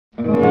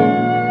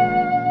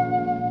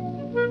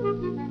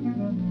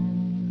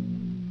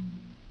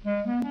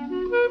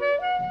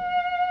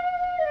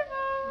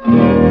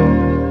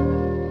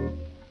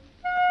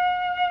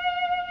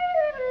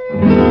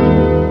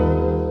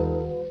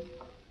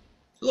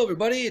Hello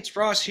everybody, it's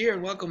Ross here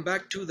and welcome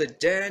back to the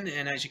den,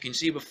 and as you can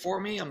see before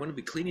me, I'm going to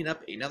be cleaning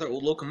up another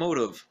old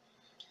locomotive.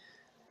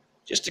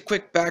 Just a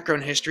quick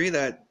background history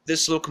that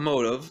this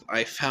locomotive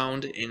I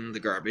found in the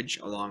garbage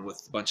along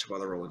with a bunch of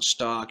other rolling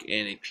stock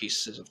and a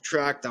pieces of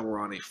track that were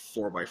on a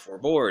 4x4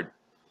 board.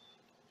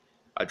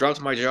 I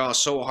dropped my jaw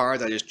so hard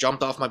that I just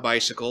jumped off my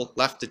bicycle,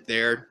 left it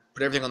there,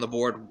 put everything on the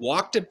board,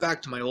 walked it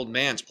back to my old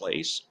man's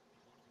place,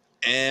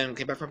 and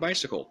came back for my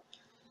bicycle.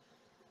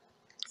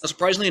 Now,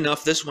 surprisingly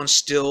enough, this one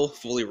still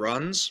fully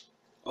runs.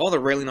 All the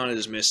railing on it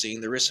is missing.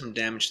 There is some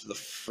damage to the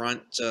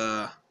front,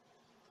 I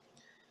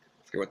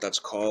forget what that's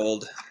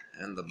called,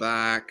 and the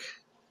back.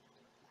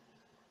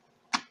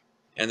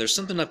 And there's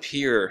something up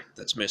here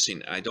that's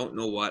missing. I don't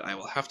know what. I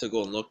will have to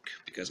go and look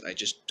because I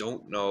just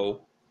don't know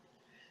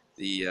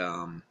the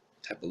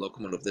type of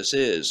locomotive this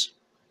is.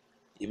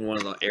 Even one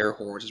of the air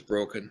horns is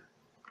broken.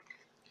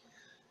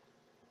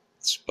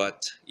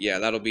 But yeah,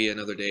 that'll be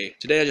another day.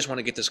 Today I just want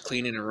to get this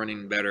cleaning and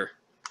running better.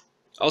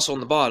 Also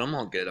on the bottom,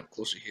 I'll get it up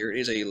closer here,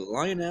 is a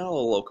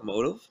Lionel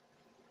locomotive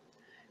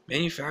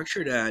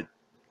manufactured at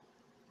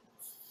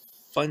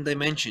Fun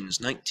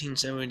Dimensions,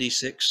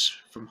 1976,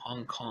 from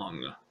Hong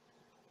Kong.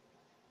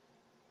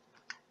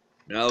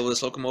 Now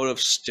this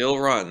locomotive still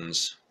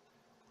runs.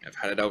 I've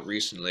had it out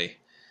recently.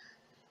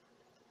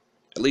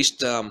 At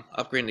least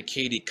upgrading the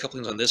KD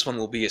couplings on this one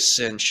will be a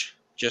cinch.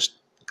 Just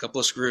a couple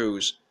of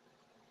screws.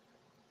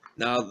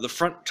 Now the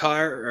front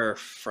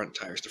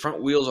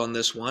wheels on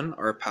this one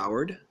are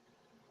powered.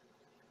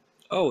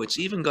 Oh, it's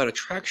even got a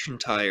traction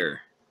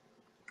tire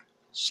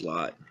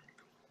slot.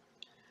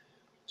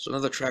 So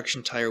another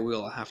traction tire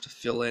wheel I'll have to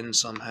fill in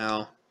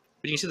somehow.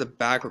 But you can see the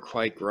back are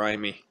quite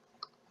grimy.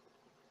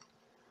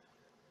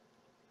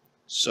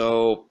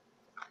 So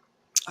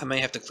I may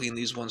have to clean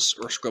these ones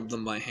or scrub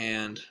them by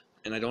hand.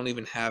 And I don't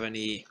even have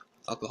any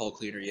alcohol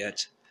cleaner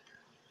yet.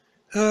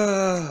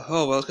 Oh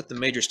well, let's get the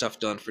major stuff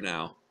done for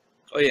now.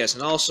 Oh yes,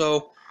 and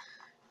also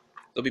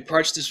there'll be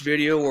parts of this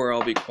video where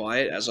I'll be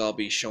quiet as I'll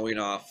be showing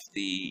off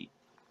the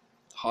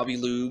Hobby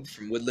Lube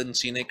from Woodland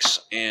Scenics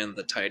and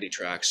the Tidy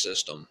Track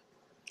system.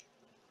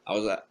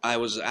 I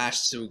was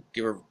asked to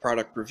give a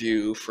product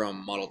review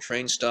from Model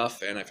Train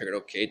Stuff, and I figured,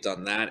 okay,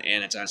 done that,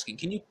 and it's asking,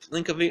 can you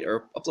link a video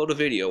or upload a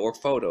video or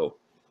photo?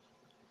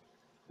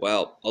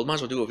 Well, I might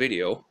as well do a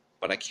video,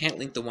 but I can't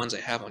link the ones I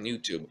have on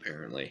YouTube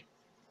apparently.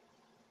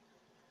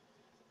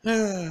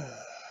 Oh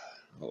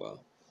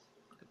well,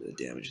 a bit of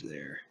damage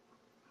there.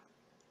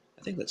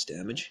 I think that's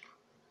damage.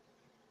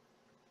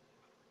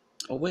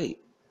 Oh wait.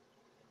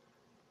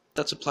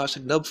 That's a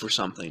plastic nub for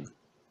something.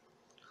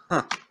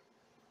 Huh.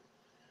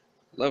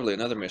 Lovely,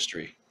 another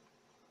mystery.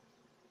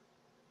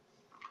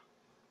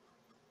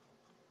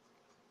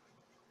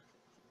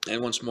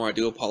 And once more, I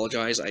do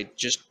apologize. I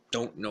just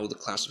don't know the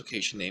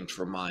classification names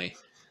for my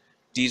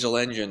diesel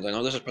engines. I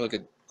know this is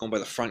probably going by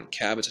the front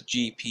cab. It's a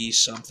GP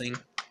something.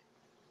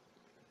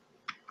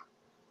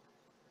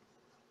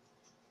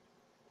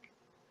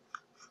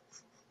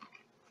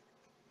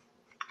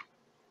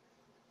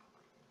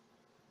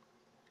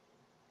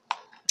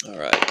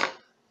 Alright.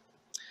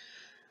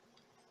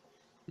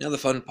 Now the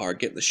fun part,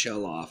 getting the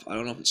shell off. I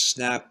don't know if it's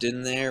snapped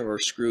in there or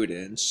screwed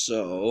in,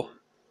 so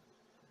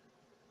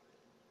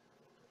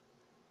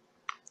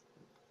I'm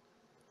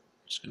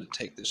just going to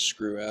take this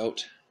screw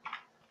out.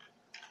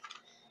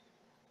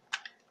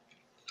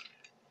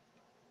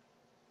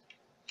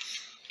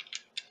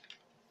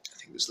 I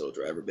think this little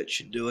driver bit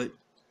should do it.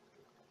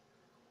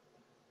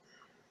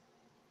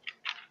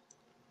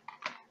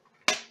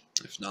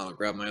 If not, I'll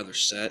grab my other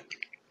set.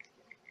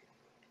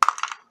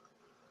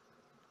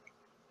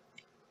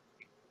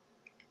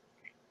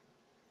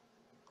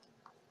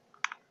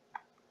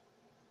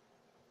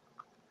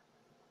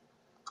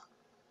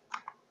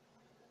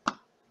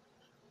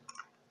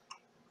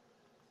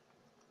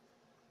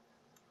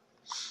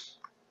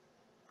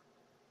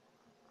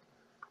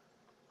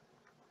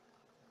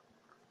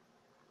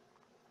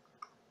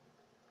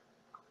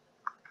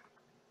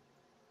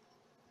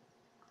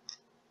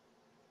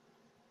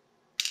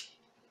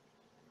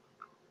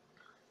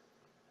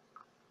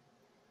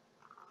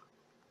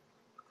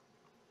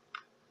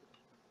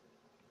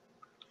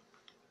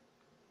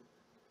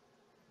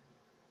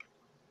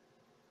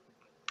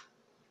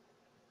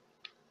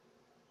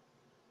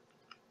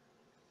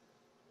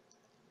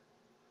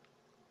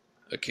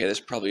 Okay, this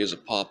probably is a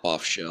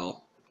pop-off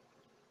shell,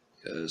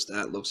 because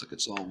that looks like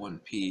it's all one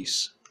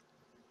piece.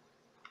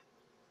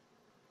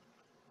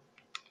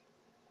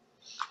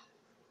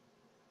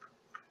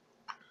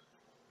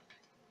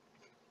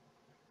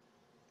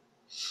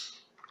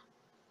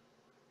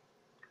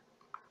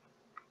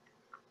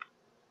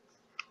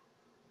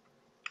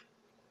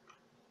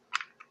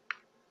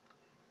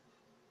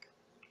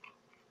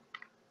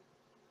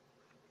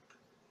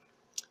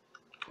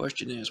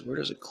 Question is, where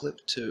does it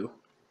clip to?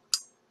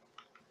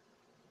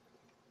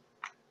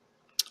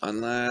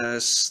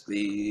 Unless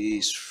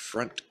these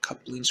front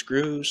coupling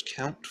screws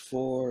count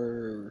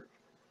for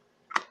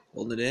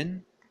holding it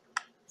in.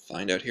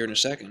 Find out here in a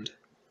second.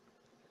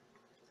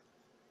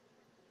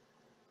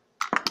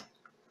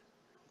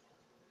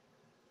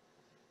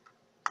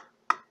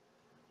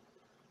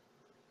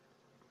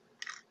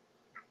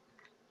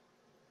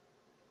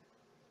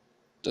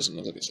 Doesn't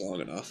look like it's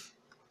long enough.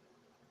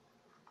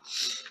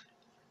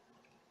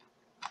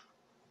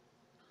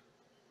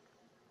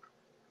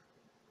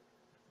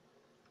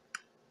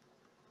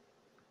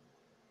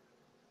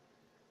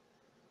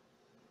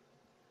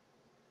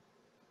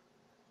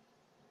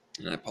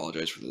 And I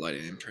apologize for the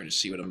lighting. I'm trying to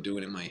see what I'm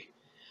doing, and my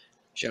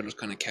shadow's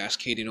kind of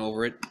cascading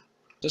over it.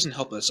 Doesn't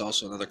help that it's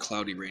also another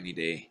cloudy, rainy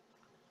day.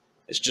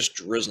 It's just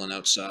drizzling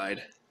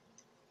outside.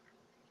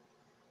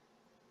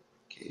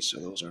 Okay, so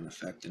those aren't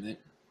affecting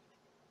it.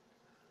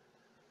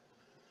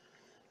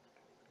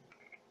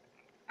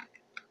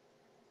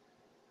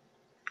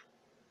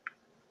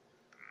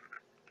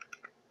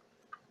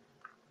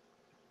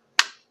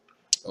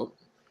 Oh.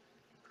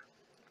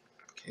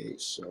 Okay,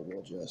 so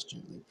we'll just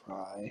gently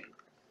pry.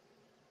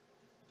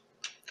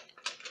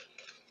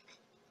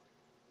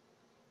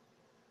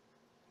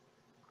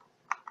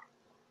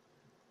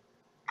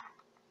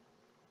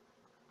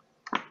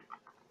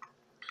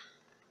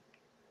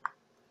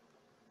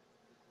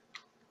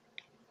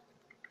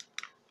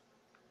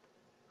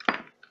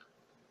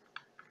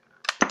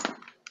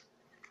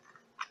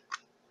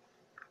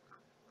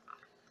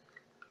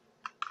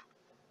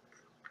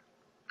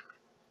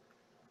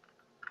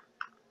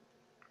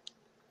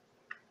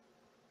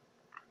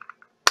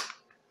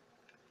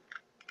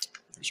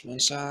 There's one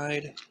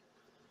side.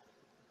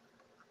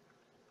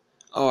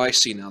 Oh, I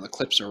see now. The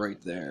clips are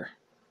right there.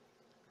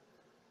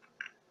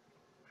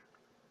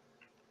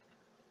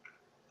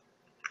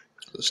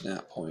 The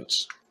snap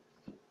points.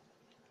 I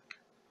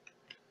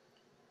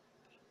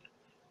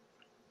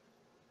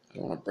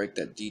don't want to break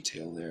that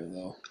detail there,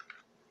 though.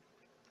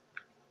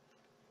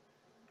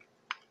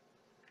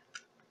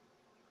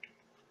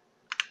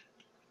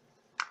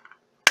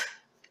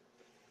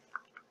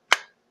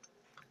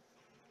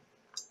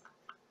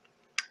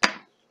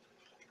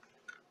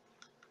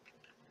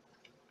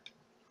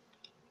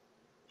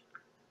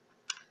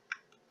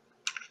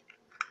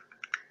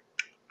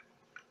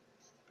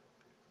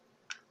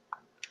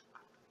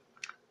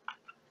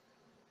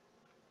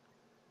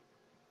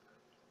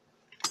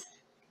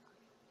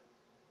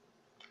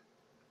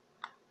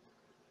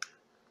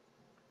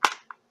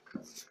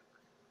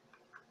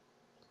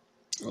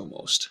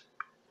 Almost.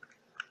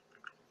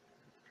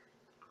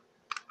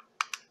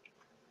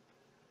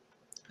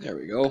 There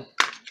we go.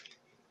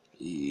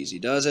 Easy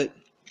does it.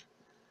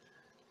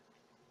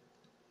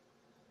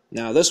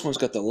 Now this one's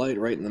got the light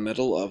right in the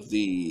middle of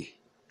the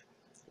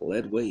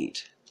lead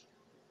weight.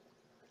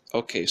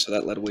 Okay, so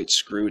that lead weight's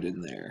screwed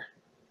in there.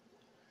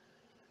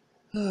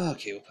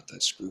 Okay, we'll put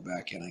that screw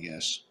back in, I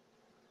guess.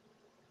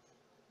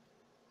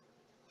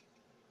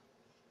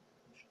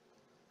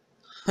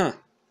 Huh.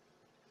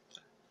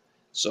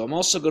 So I'm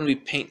also going to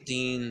be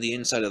painting the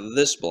inside of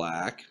this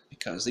black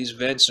because these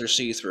vents are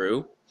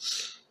see-through.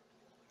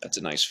 That's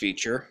a nice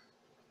feature.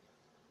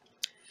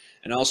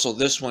 And also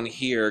this one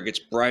here gets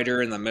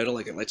brighter in the middle,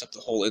 like it lights up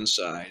the whole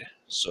inside.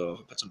 So if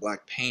I put some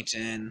black paint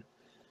in,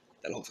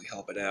 that'll hopefully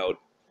help it out.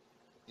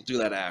 We'll do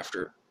that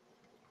after.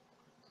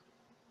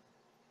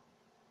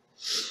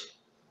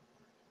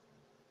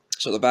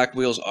 So the back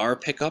wheels are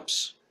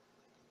pickups,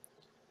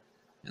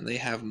 and they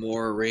have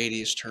more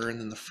radius turn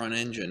than the front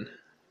engine.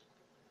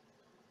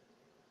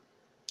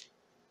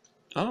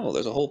 Oh,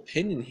 there's a whole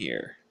pinion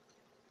here.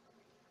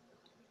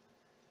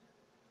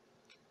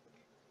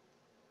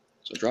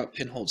 So drop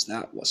pin holds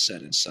that was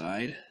set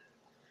inside.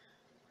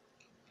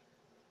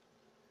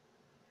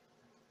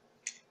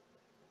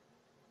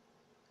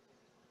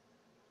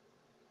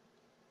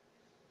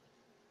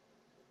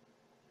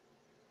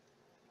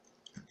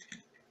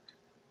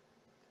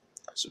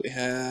 So we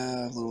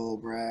have little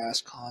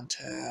brass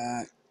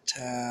contact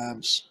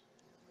tabs.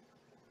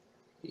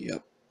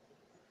 Yep.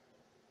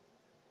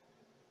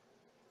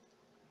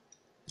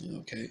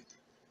 Okay.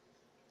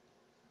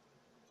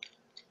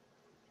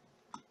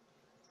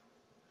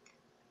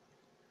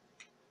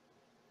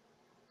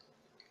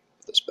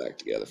 Put this back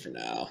together for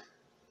now.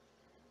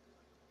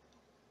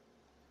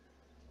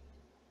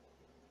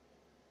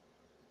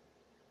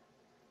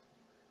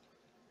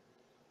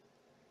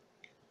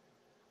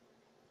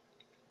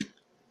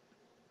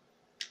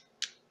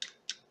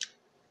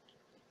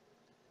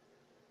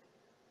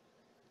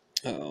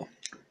 Uh-oh.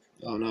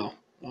 Oh no.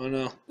 Oh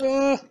no.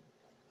 Ah!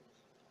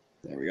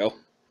 There we go.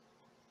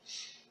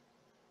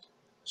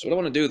 So what I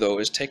want to do though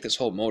is take this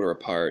whole motor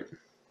apart.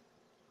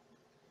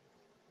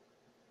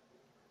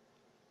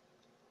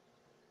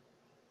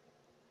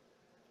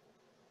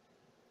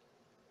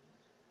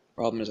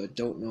 Problem is I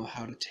don't know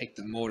how to take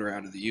the motor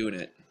out of the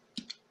unit.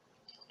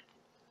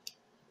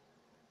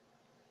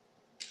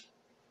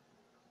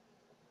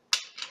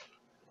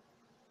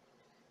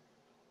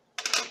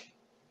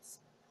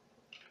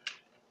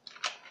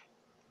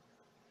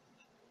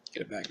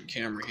 Get it back in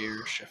camera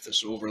here, shift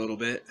this over a little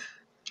bit.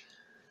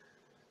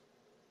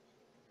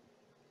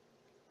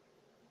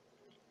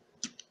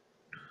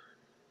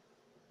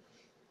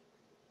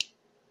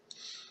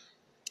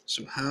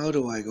 So how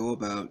do I go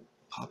about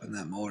popping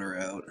that motor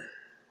out?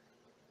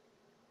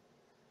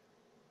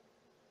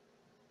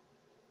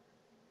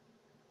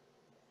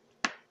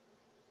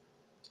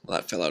 Well,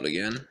 that fell out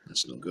again.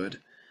 That's no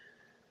good.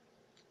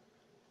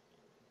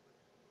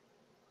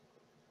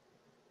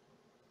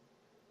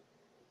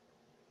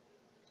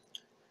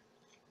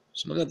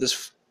 So I'm looking at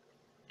this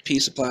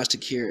piece of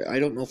plastic here. I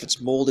don't know if it's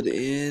molded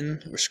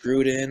in or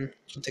screwed in.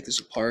 So I'll take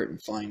this apart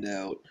and find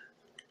out.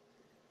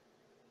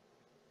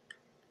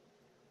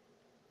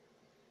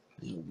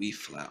 A wee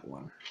flat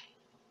one.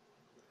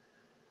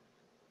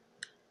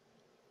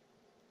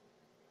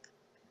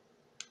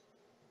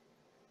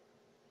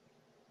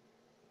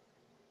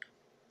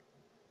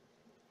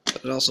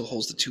 But it also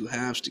holds the two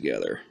halves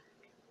together.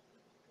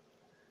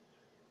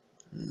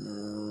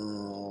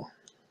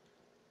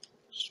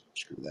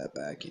 Screw that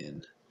back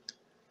in.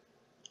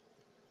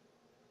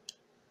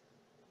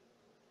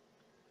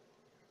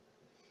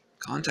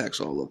 Contacts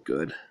all look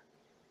good.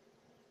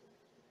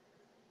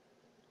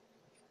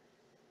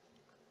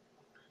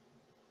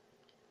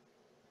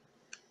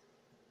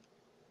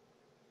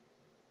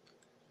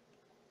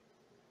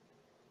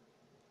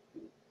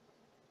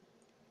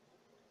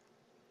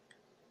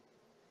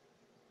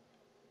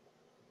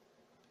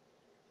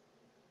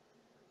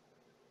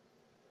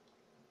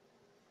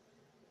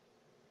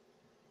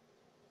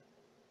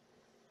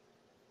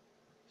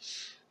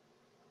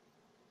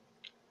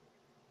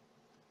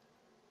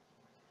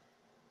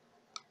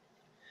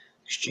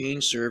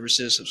 Exchange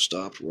services have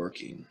stopped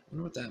working. I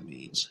wonder what that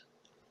means.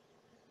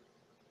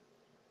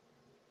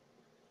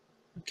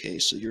 Okay,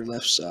 so your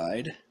left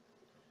side.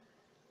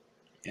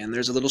 And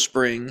there's a little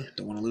spring.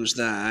 Don't want to lose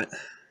that.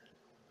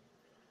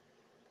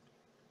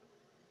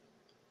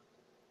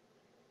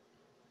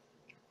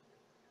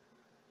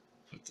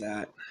 Put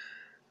that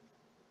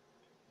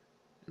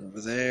over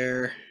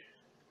there.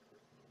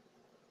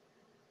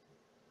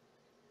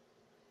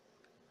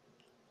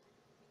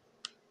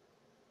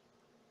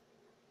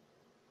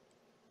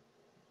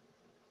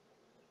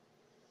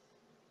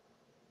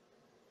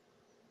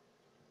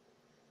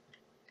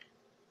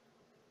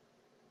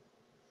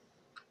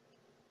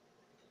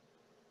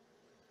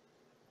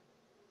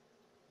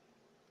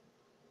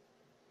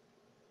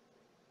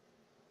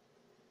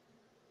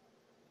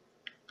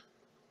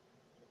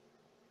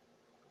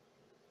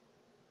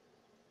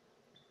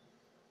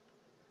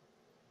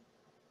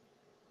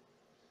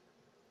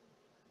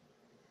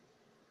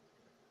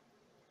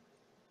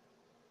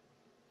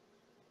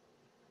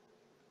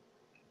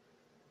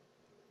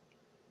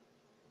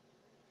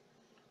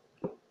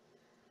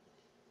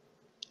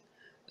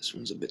 This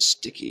one's a bit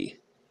sticky.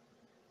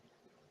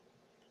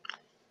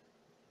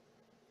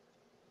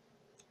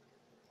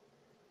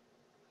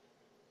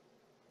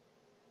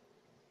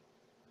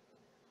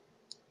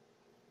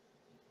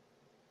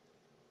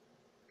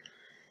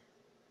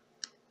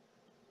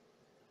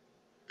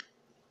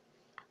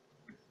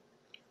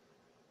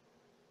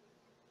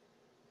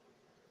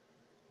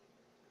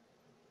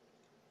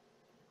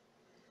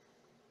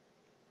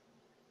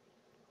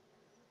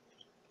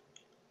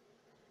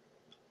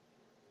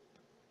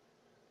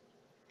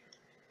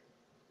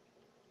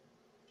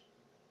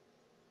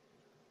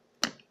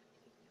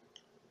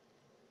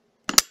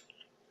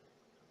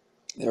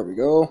 There we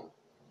go.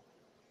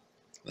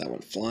 That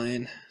went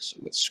flying. So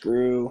with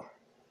screw,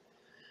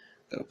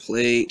 got a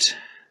plate,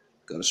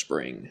 got a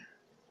spring.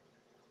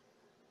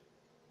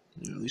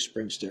 You know, these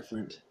springs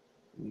different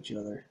from each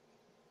other.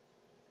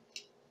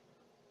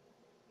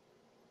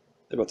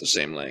 They're about the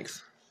same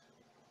length.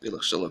 They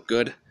still look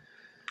good.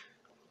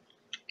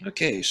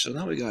 Okay, so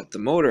now we got the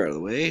motor out of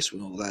the way. So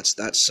we know that's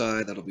that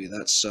side. That'll be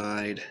that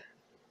side.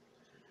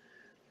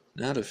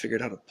 Now to figure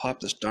out how to pop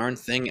this darn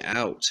thing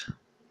out.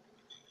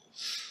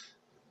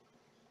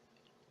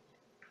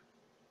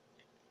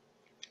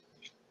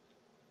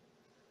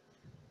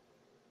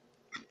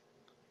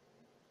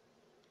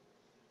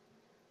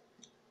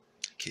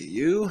 Okay,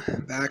 you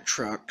back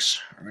trucks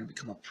are going to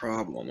become a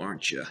problem,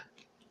 aren't you?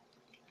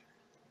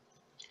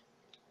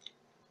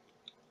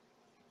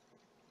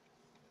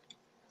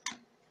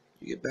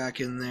 You get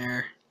back in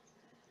there,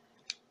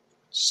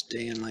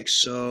 stay in like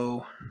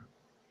so.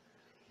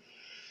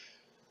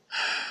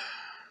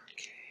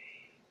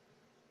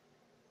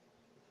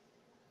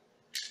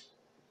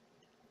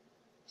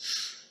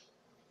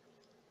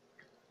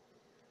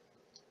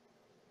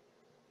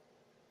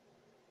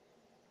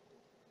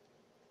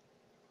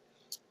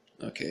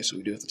 Okay, so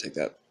we do have to take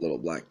that little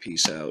black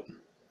piece out.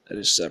 That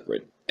is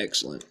separate.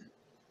 Excellent.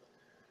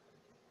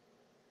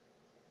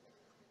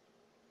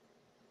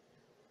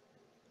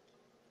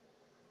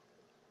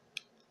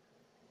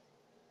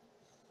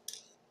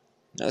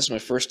 Now, this is my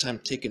first time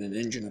taking an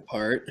engine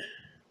apart,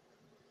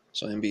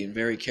 so I'm being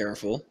very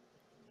careful.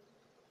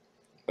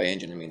 By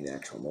engine, I mean the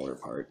actual motor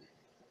part.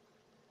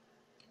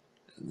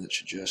 And that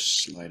should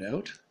just slide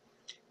out,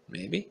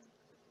 maybe.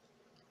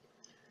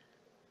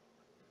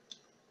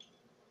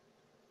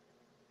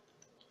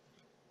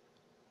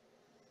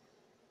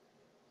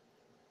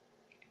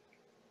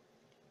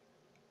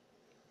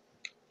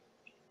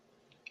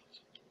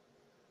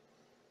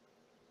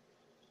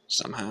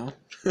 Somehow.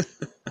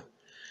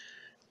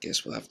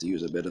 Guess we'll have to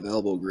use a bit of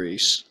elbow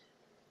grease.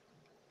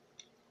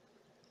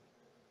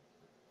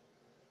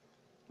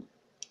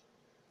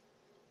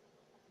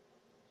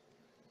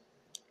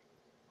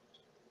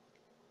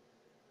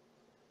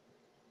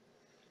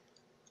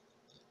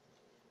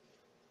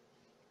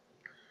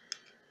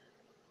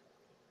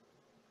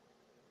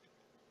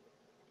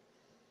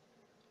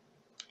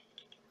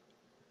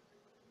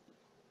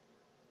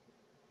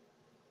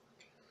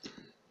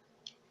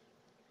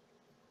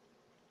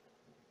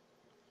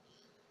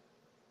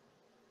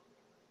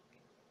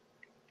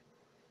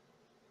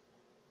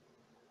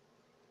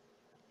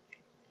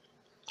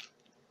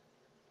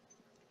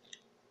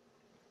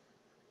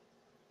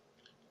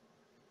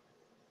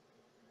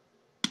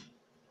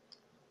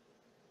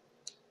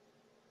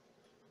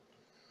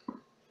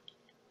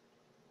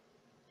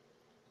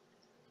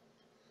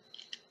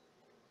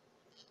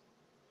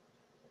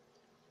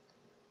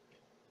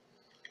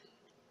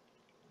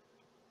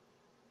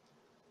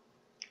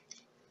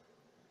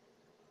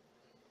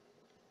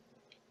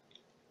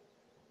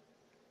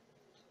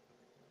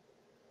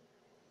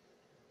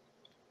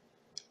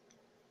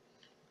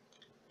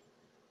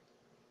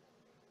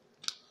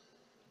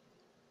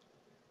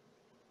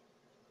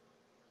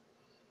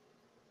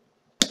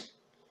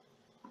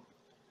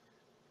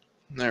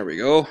 There we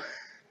go.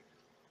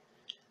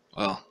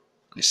 Well,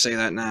 I say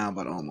that now,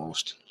 but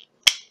almost.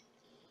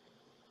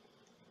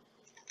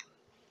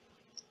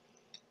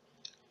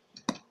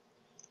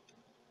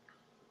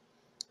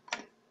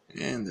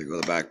 And there go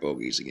the back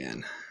bogies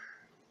again.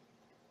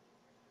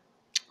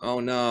 Oh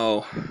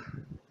no.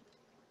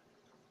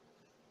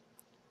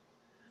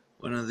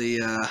 One of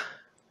the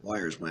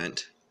wires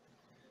went.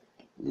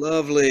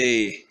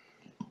 Lovely.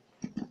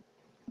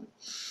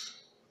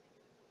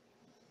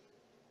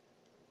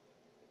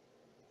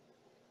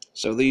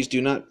 So these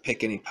do not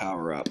pick any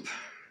power up.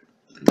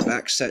 The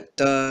back set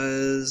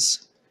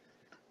does.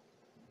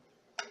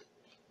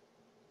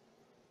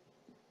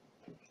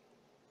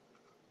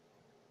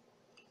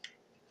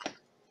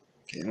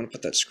 Okay, I'm going to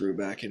put that screw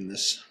back in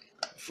this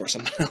before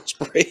someone else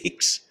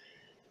breaks.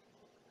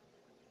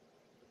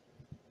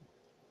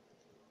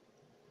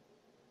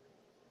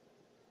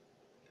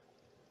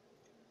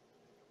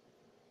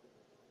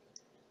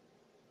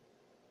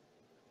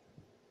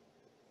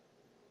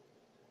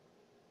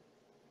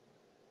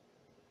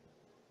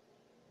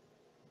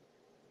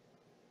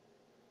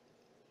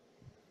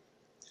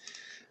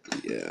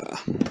 Yeah.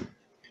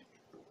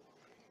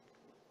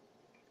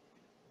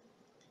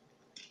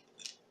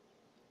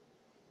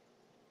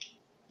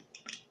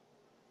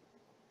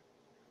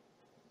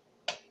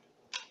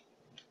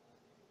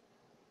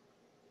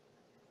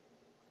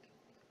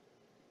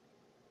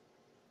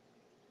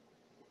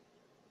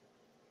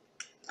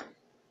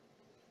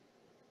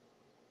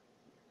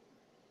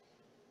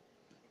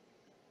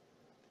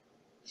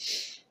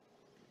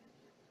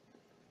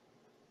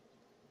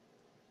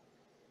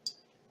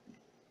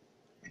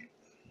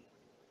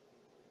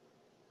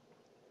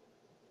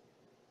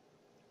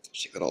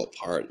 Take it all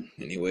apart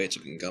anyway, it's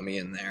looking gummy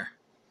in there.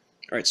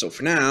 Alright, so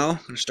for now, I'm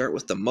going to start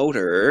with the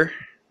motor.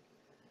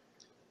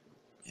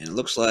 And it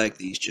looks like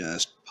these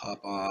just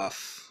pop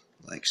off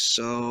like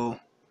so.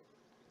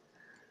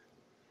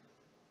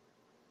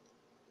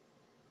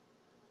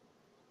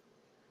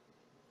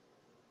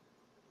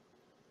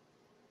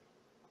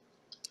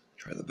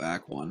 Try the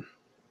back one.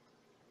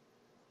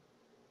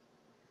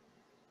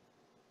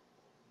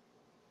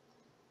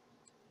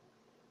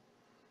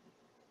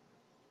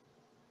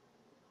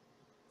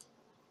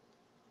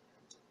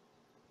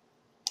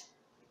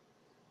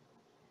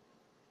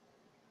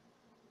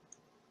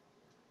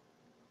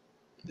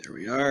 There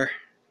we are.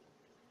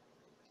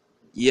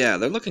 Yeah,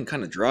 they're looking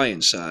kind of dry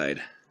inside.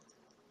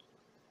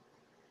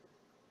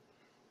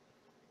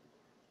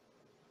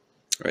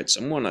 Alright,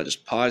 so I'm going to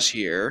just pause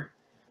here,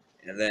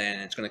 and then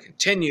it's going to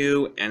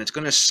continue, and it's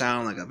going to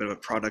sound like a bit of a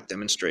product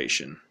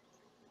demonstration.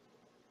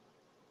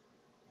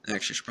 Actually, I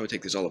should probably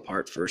take these all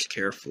apart first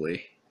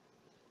carefully.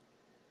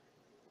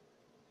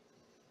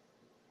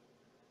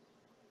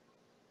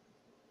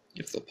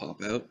 If they'll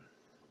pop out.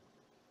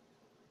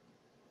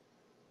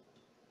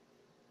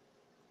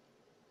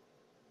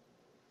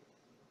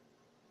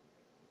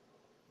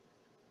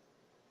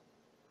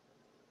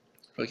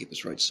 Probably keep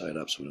this right side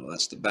up so we know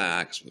that's the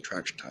back, that's where the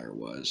traction tire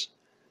was.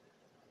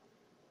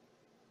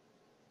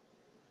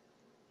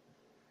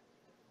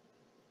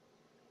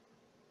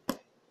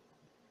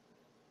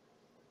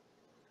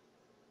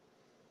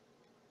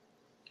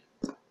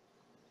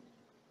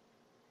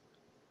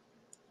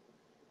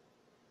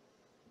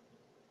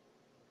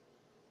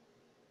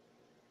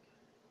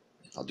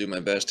 I'll do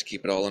my best to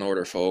keep it all in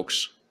order,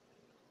 folks.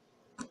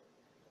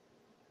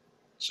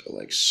 So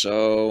like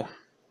so.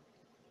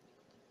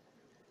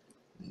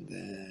 And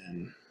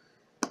then...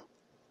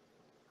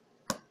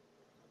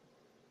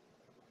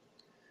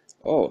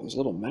 oh, there's a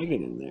little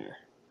magnet in there.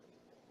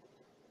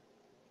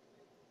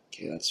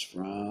 Okay, that's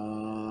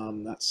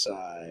from that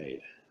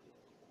side.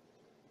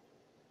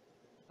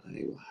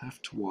 I will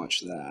have to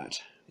watch that.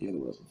 The other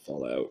one doesn't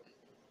fall out.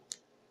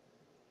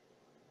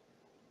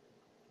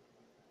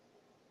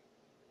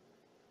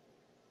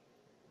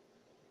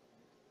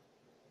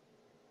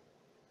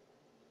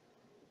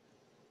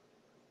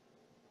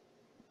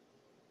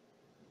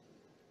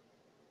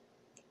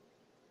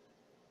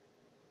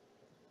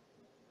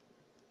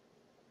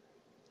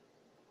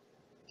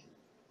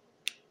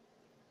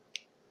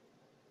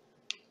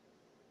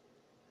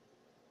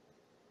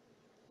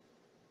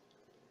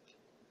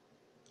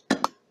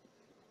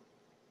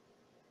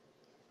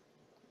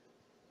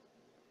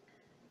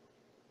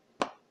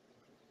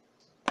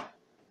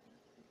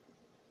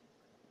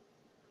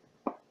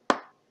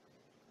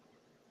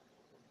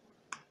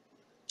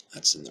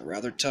 That's in there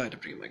rather tight. I'm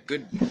putting my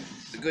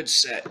the good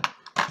set.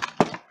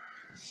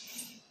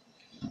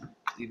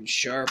 Even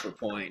sharper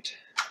point.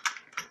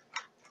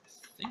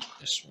 I think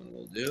this one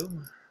will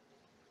do.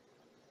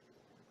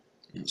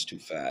 It's too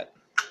fat.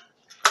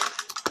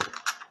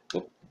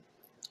 Whoop.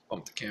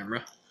 Bump the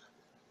camera.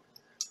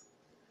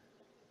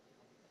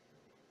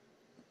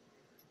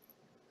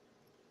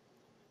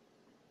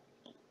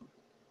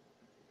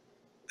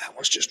 That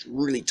one's just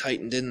really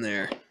tightened in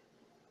there.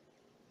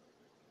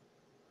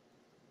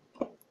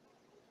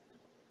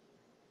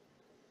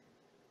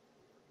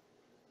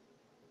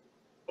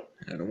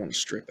 I don't want to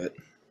strip it.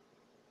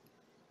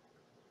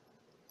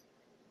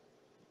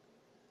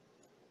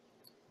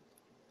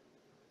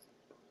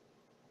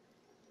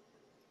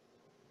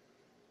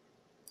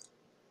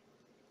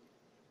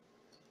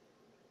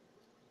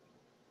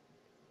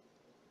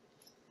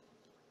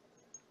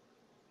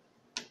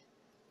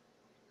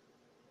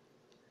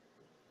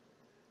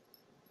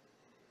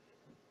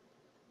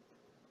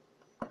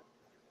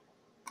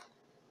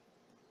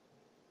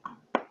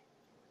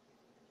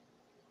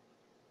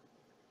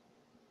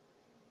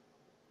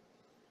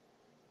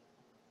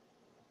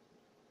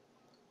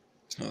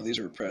 Oh, these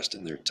are pressed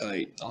in there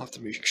tight. I'll have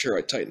to make sure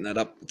I tighten that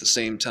up at the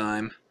same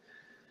time.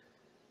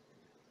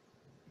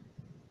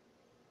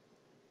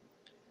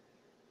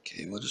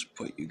 Okay, we'll just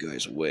put you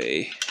guys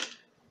away.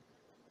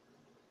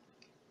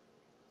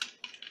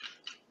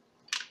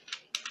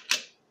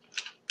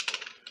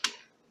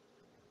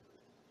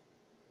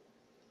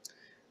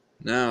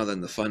 Now then,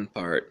 the fun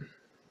part.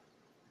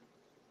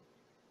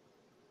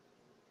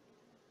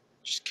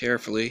 Just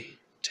carefully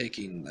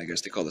taking, I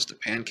guess they call this the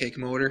pancake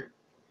motor,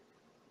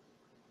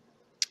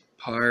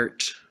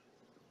 apart.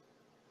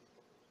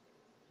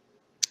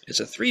 It's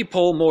a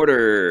 3-pole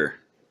motor.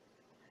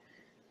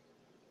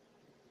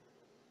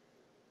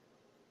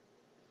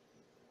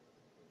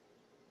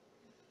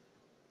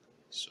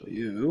 So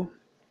you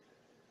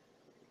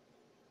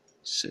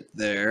sit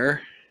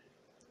there.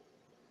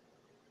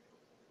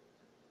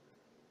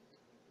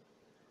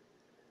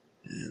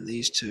 And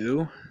these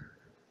two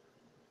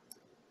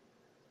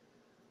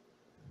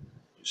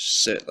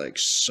just sit like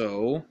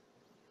so.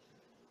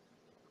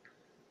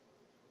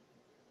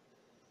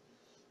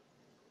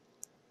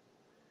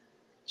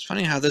 It's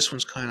funny how this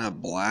one's kind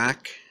of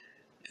black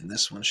and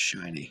this one's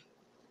shiny.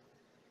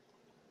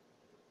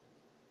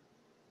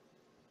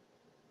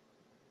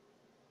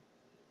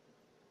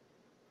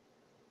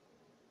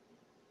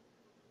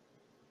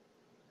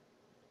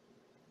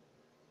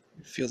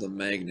 You feel the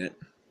magnet.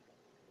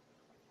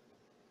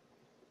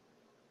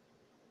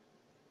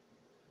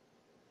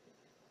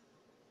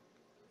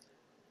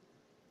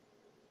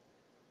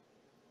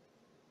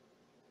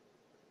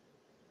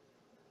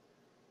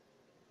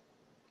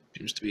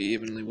 Seems to be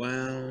evenly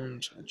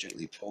wound. So I'll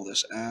gently pull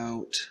this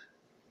out.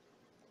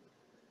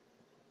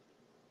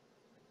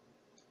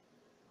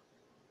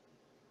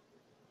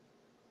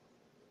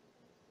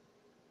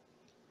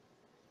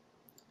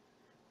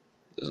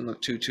 Doesn't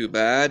look too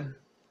bad.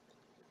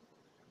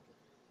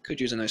 Could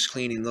use a nice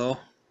cleaning though.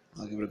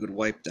 I'll give it a good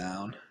wipe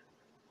down.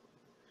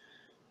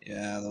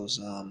 Yeah, those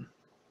got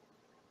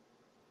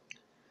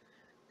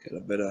a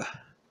bit of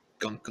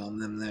gunk on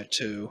them there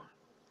too.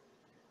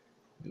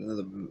 Got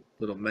another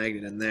little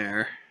magnet in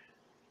there.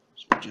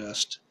 So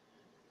just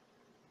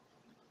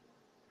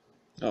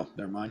oh,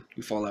 never mind.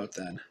 You fall out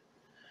then.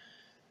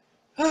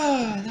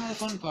 Ah, now the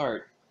fun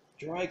part.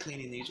 Dry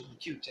cleaning these with a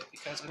Q-tip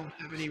because I don't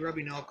have any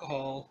rubbing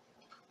alcohol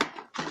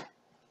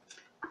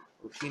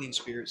or cleaning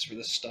spirits for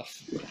this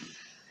stuff.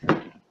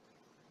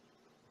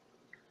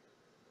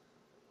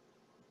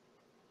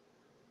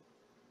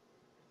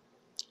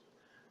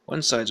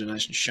 One sides are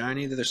nice and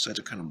shiny, the other sides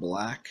are kind of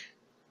black.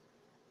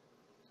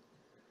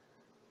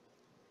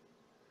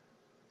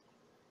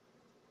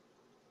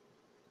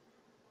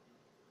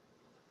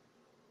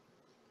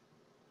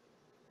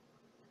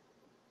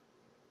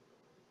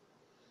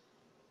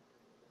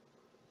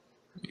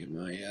 Get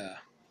my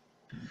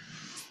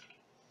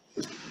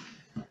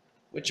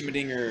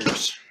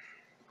whatchamadingers.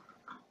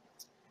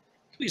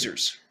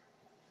 Tweezers.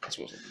 That's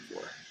what I was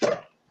looking for.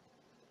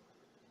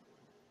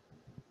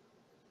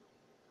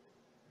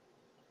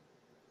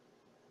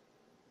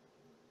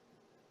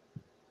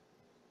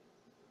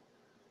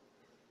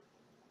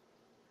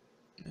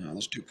 Oh,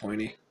 that's too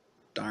pointy.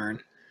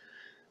 Darn.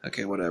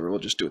 Okay, whatever. We'll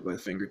just do it by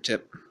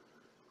fingertip.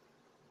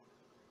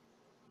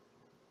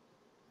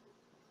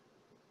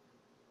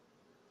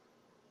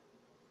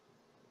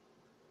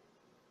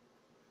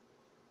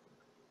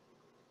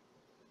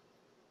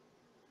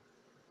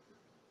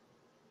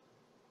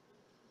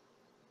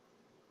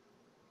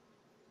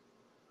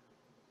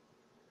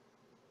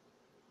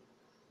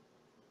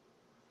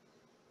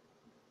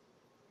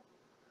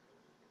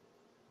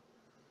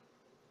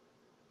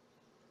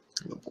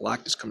 The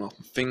black just come off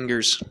my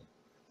fingers.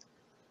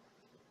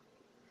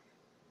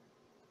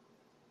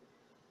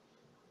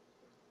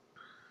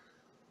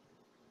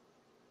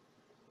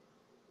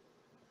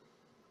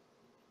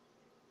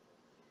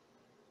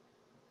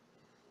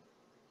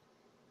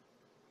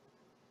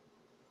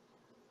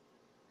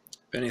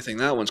 If anything,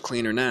 that one's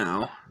cleaner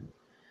now.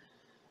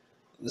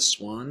 This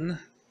one,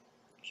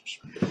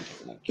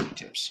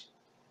 Q-tips,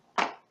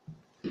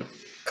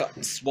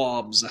 cotton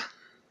swabs.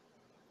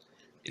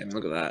 Yeah, I mean,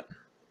 look at that.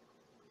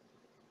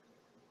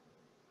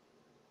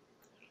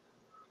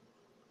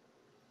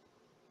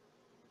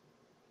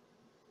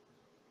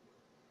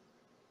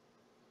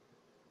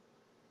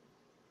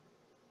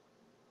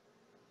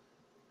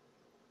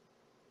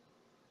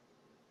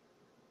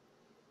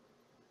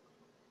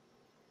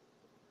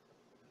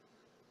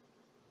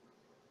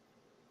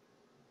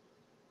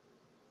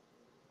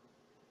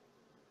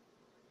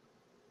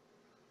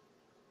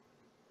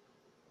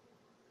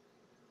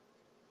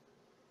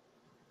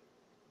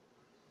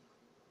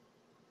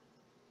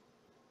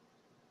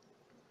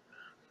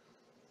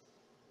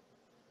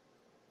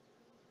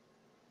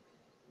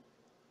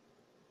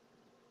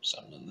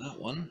 Something on that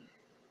one.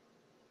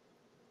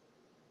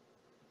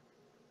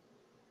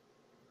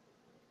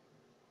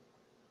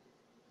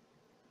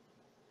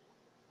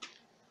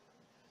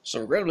 So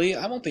regrettably,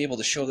 I won't be able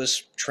to show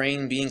this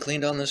train being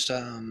cleaned on this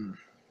track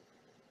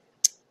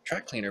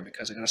cleaner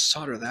because I gotta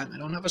solder that and I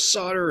don't have a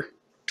solder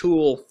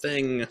tool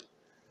thing.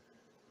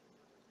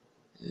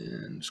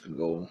 And I'm just gonna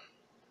go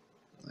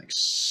like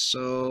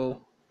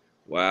so.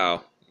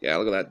 Wow. Yeah,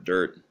 look at that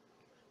dirt,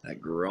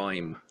 that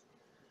grime.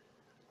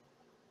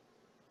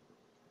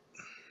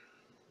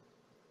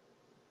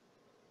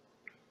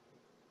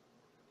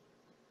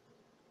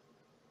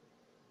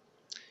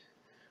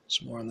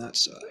 Some more on that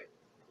side.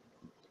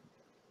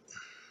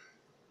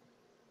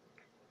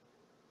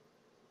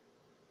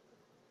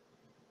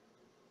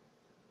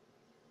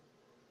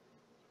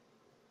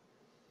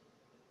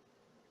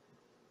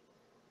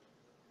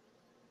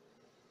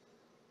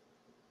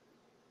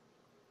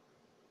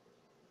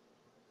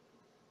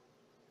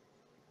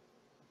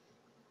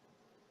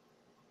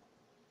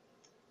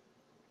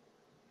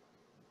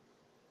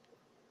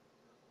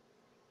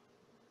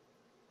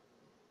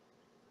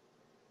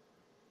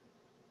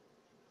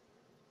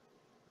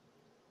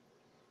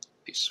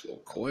 Piece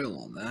of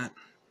coil on that.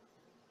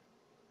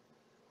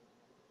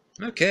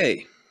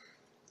 Okay,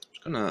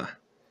 just gonna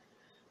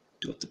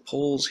do up the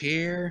poles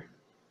here.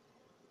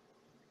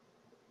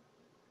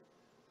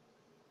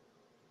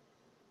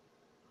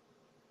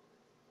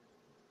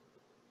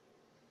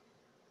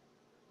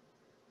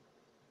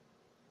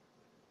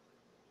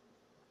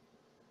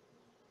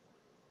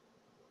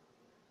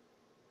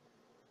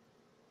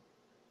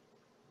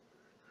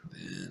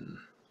 Then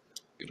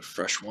get a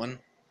fresh one.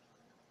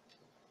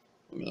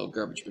 Where my little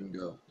garbage bin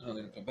go? Oh,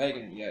 they didn't put a bag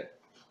in it yet.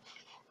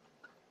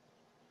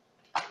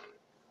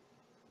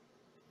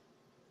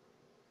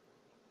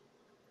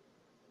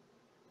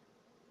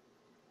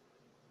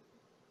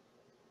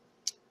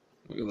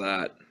 Look at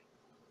that.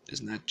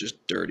 Isn't that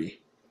just dirty?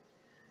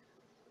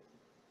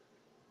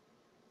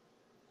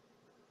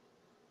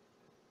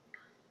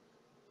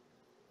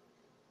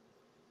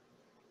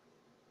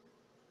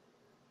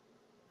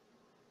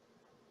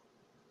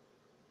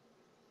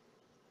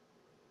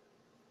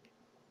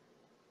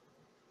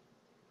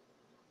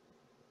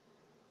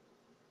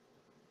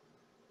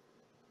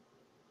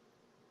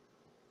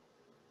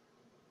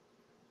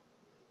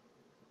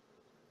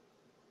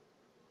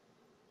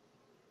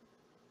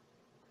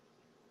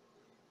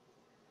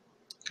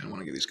 Kind of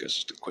want to give these guys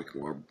just a quick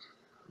more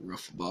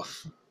rough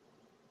buff.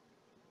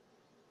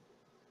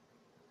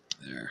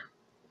 There.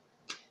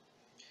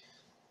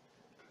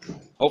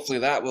 Hopefully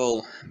that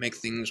will make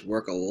things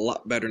work a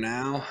lot better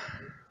now.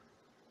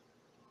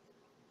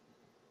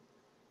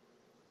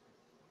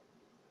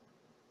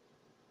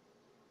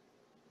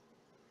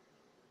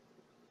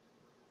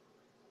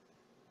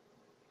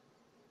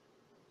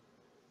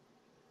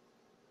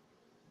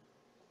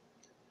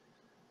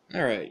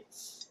 Alright,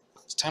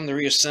 it's time to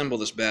reassemble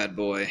this bad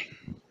boy.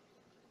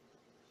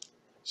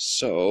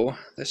 So,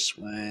 this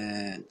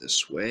went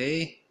this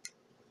way.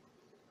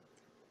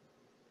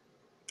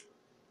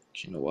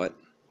 You know what?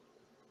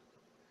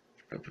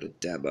 I'll put a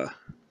dab of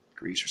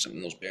grease or something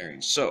in those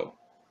bearings. So,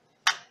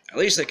 at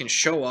least I can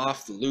show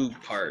off the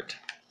lube part.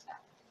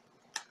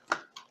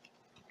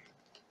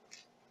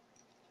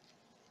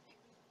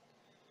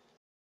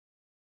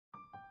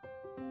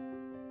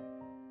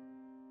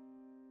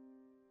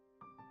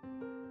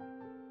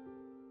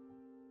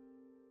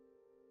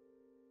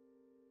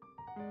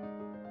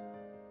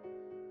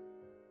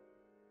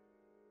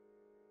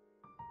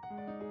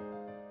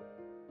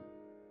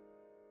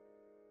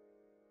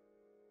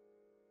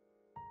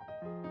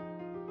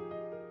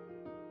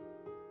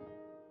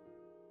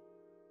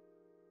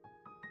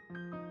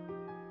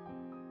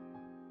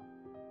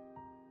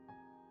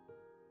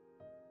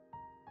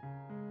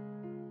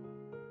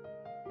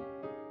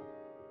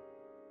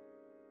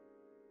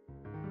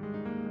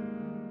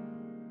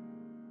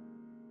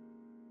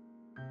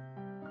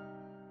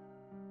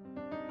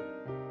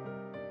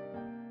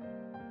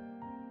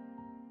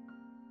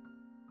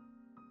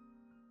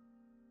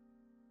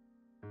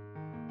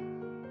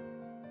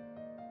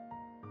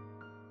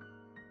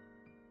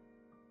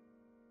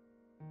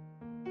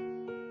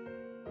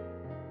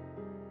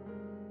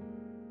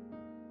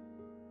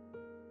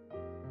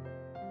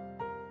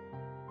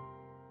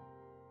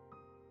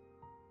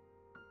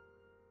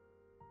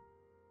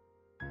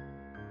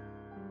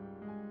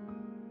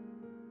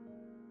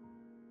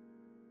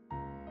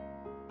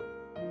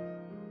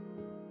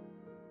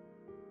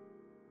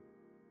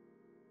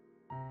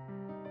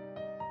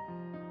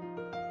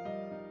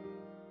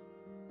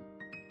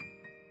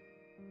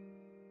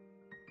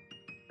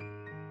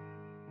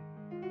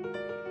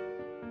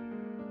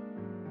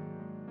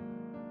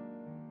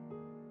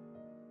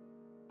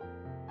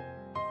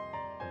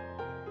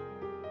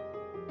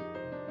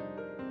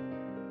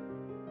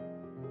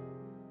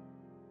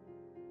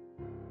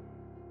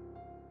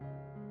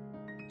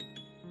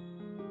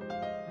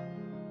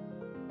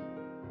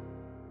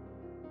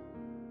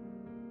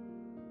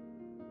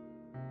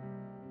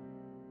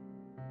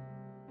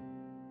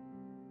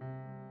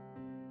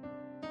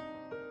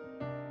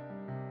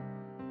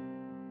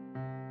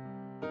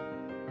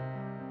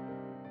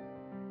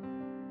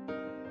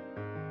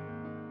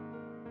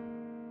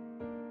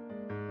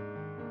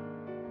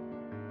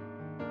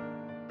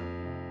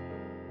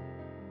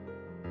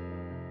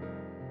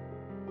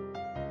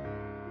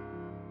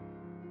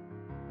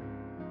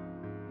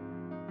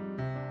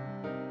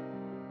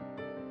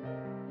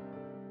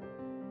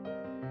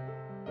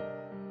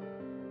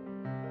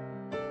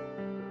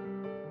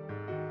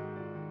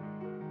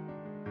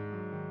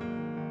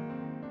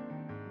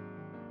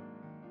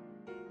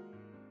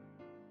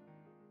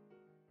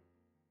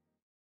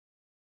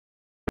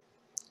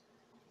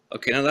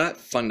 Okay, now that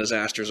fun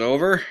disaster's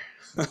over.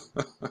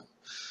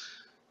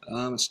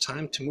 It's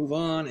time to move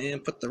on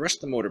and put the rest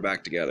of the motor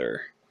back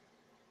together.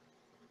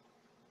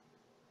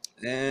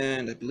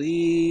 And I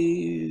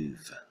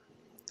believe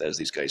that is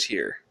these guys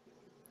here.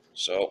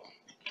 So,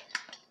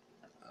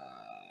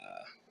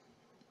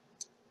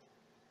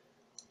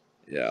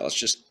 yeah, let's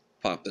just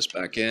pop this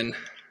back in.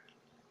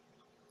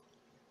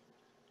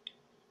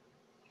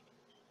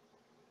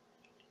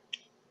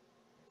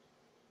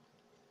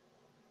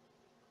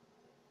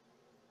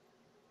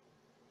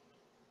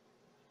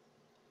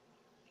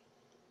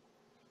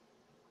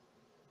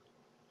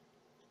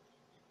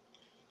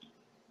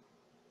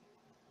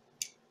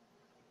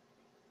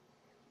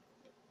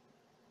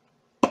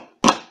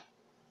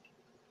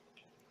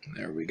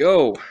 There we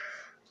go.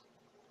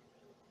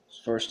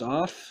 First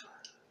off,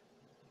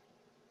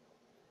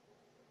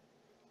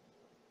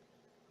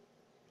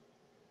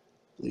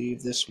 I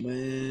believe this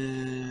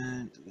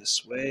went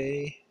this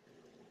way.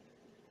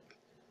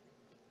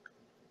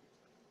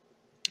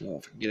 Oh,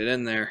 if I can get it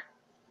in there.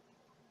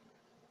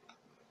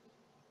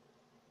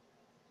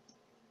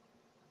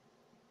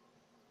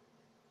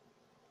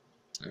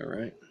 All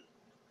right.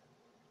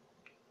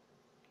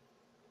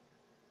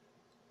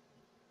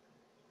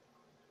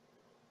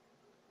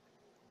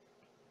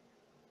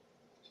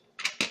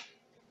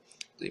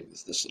 Leave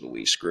with this little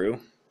wee screw.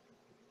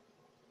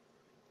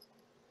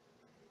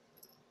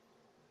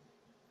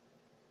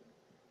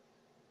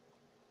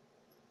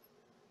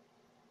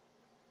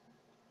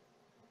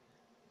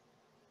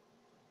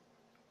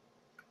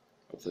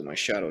 Hopefully my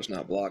shadow's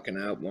not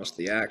blocking out most of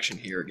the action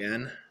here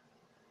again.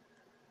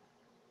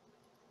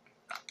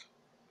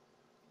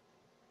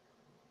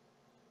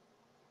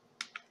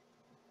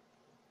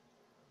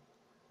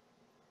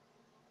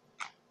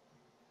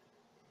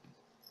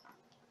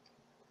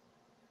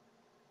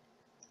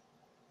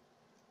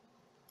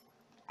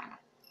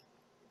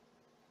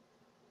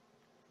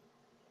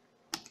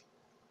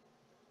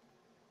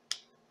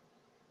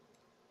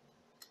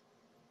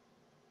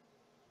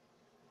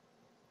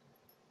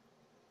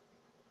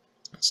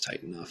 That's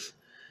tight enough.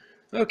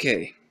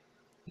 Okay,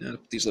 now to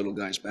put these little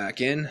guys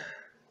back in.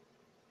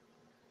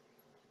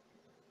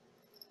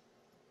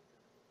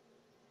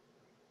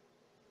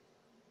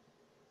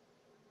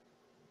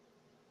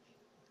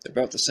 They're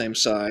about the same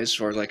size as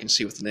far as I can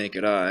see with the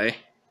naked eye.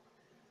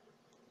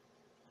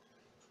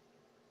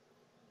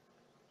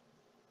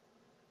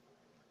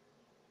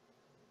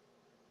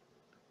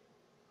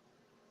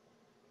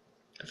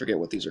 I forget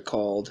what these are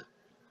called.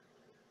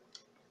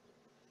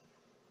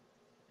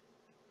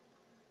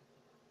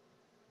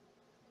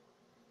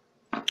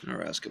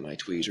 Alright, let's get my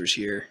tweezers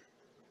here.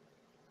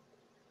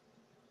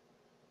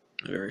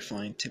 Very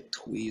fine tip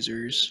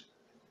tweezers.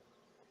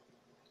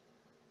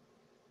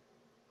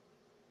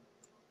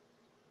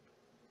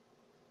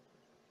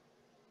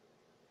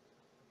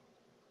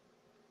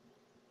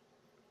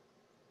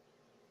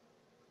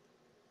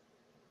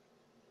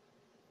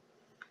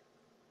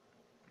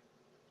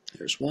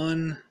 There's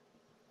one.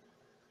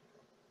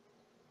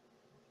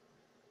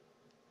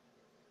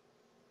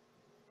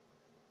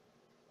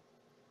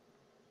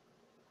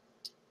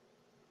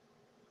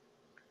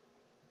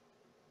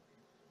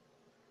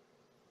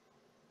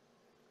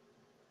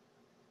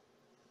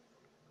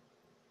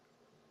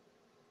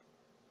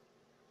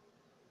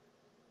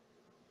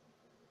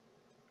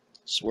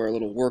 This is where a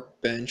little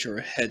workbench or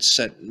a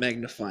headset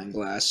magnifying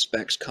glass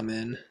specs come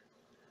in.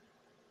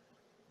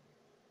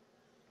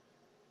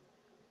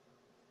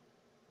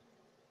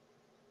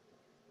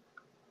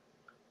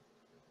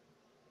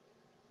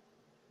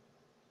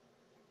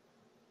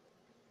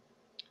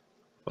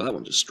 Well, that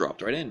one just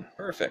dropped right in.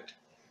 Perfect.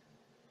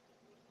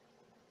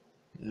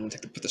 Now I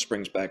think to put the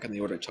springs back in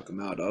the order I took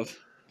them out of.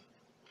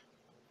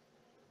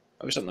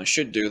 Probably something I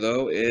should do,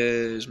 though,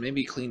 is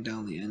maybe clean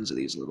down the ends of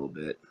these a little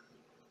bit.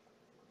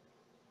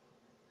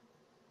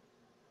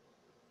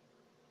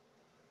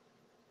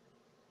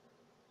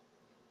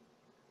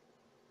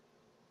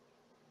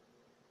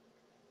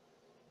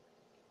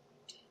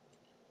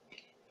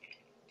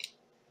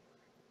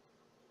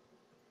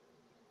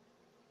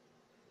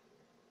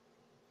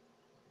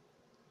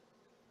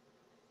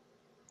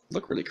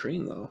 Look really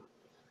clean, though.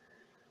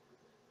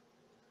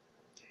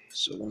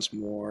 So once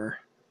more.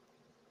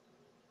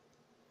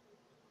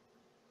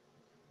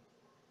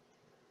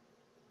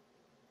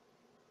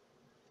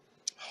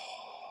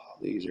 Oh,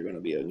 these are going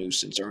to be a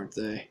nuisance, aren't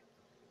they?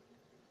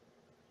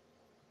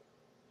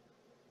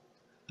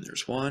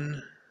 There's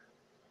one.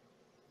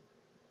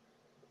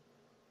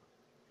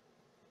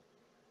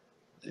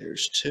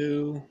 There's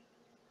two.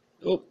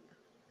 Oh.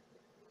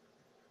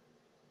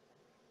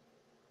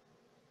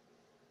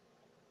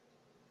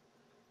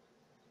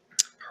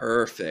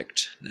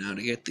 Perfect. Now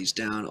to get these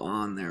down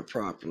on there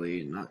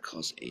properly and not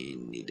cause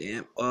any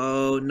damp.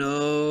 Oh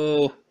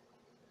no.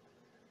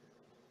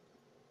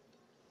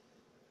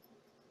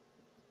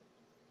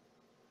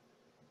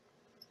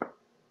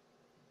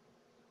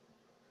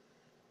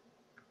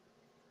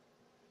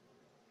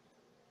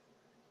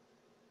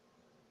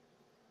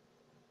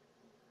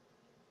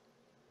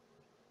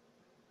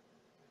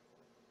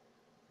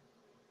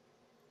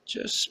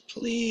 Just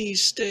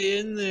please stay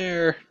in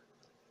there.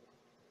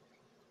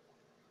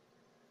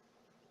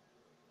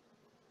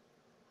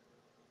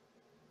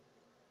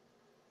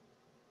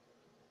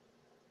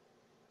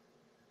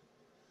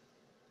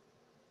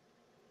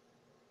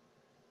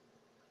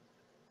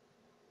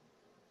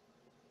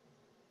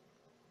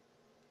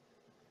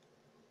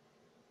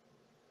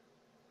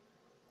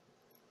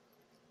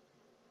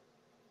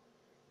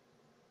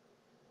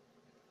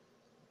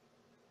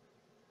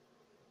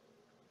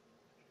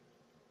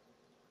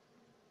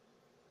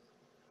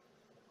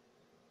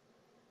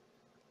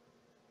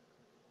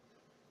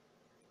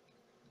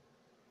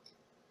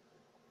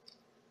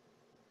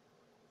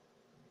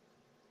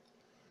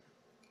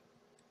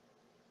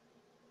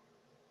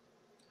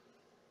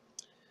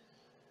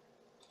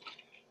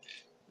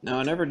 Now,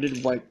 I never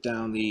did wipe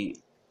down the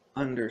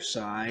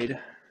underside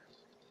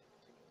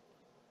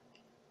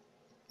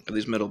of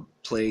these metal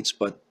plates,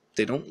 but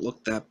they don't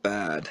look that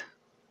bad.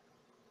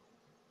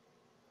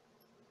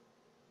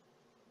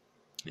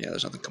 Yeah,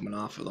 there's nothing coming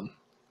off of them.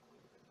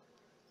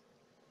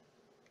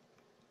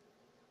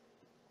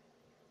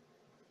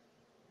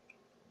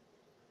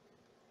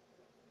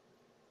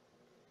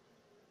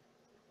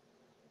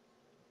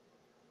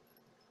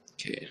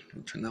 Okay,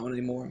 don't turn that one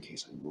anymore in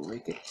case I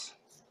break it.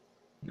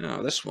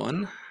 Now, this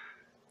one,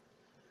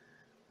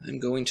 I'm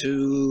going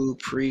to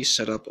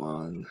pre-set up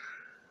on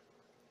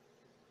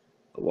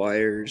the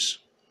wires.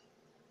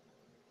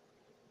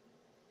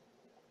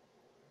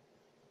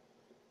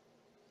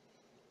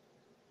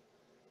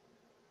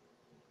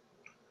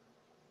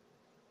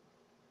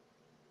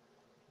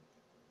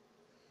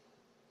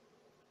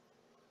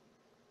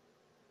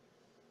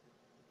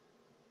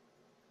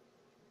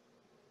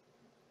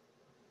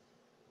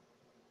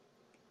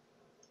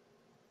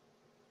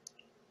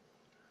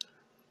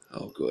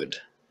 Oh, good.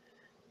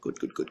 Good,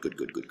 good, good, good,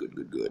 good, good, good,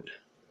 good, good.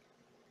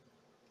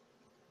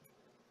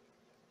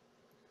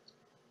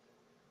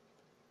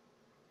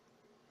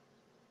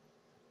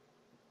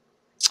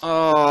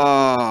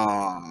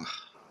 Ah,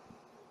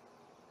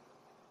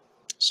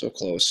 so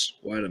close.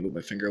 Why did I move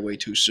my finger away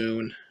too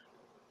soon?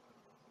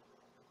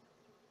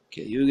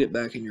 Okay, you get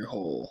back in your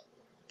hole.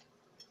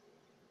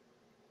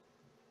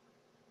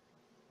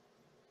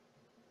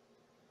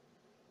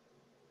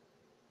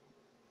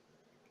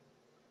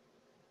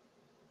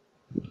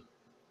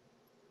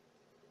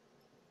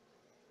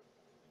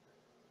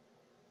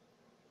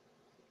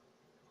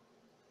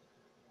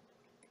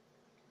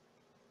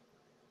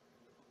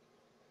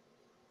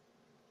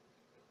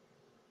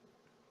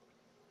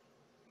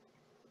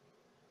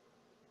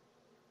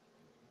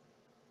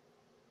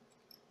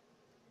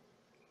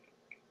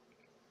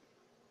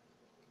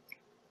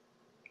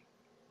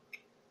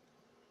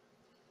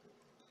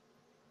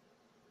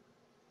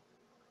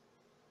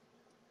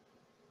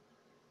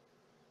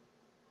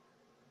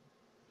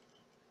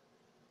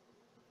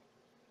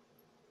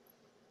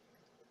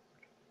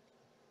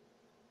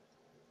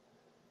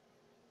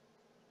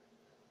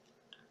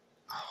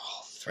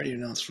 Oh, threading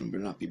announcement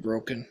better not be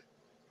broken.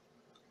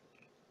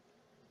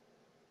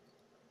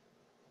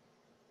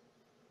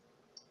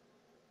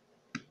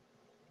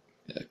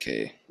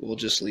 Okay, we'll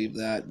just leave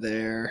that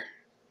there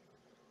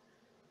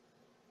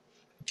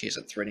in case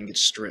that threading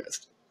gets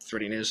stripped.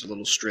 Threading is a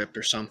little stripped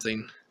or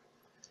something.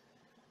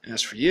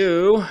 As for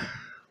you,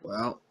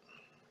 well,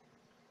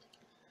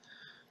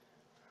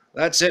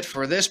 that's it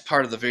for this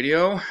part of the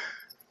video. I'm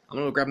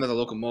going to grab another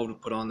locomotive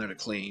to put on there to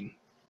clean.